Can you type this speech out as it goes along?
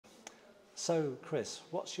So, Chris,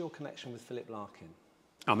 what's your connection with Philip Larkin?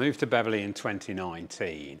 I moved to Beverley in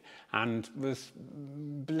 2019 and was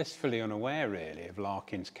blissfully unaware really of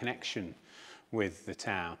Larkin's connection with the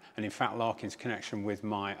town, and in fact Larkin's connection with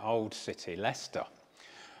my old city, Leicester.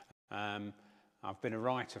 I've been a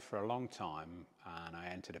writer for a long time, and I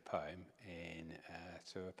entered a poem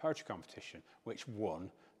to a poetry competition which won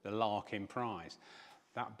the Larkin Prize.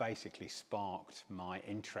 That basically sparked my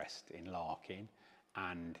interest in Larkin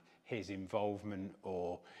and his involvement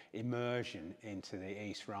or immersion into the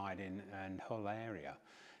East Riding and Hull area.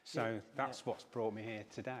 So that's what's brought me here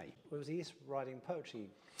today. Well, it was the East Riding Poetry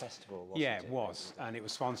Festival, wasn't Yeah, it? it was, and it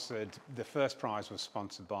was sponsored, the first prize was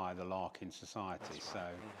sponsored by the Larkin Society. That's so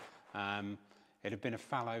right, it had been a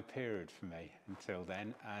fallow period for me until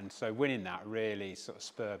then, and so winning that really sort of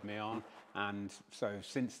spurred me on, and so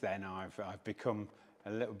since then I've become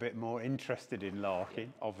a little bit more interested in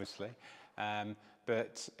Larkin, obviously.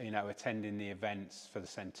 But you know, attending the events for the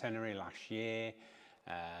centenary last year,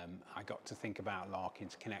 I got to think about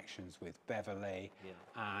Larkin's connections with Beverley,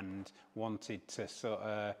 and wanted to sort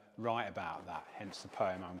of write about that, hence the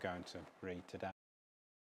poem I'm going to read today.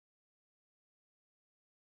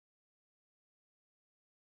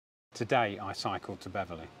 Today I cycled to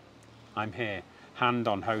Beverley. I'm here, hand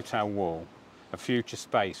on hotel wall, a future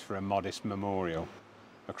space for a modest memorial.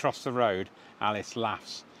 Across the road, Alice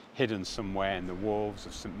laughs, hidden somewhere in the walls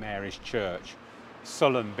of St Mary's Church,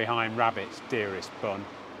 sullen behind Rabbit's dearest bun.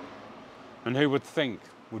 And who would think,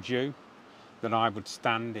 would you, that I would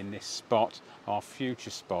stand in this spot, our future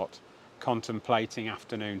spot, contemplating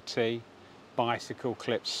afternoon tea, bicycle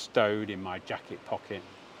clips stowed in my jacket pocket?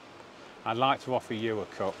 I'd like to offer you a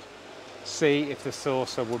cup, see if the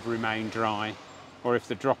saucer would remain dry, or if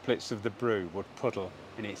the droplets of the brew would puddle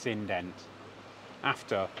in its indent.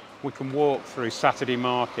 After, we can walk through Saturday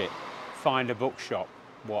Market, find a bookshop,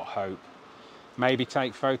 what hope. Maybe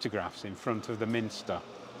take photographs in front of the Minster,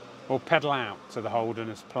 or pedal out to the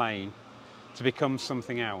Holderness Plain to become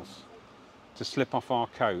something else, to slip off our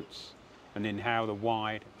coats and inhale the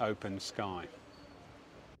wide open sky.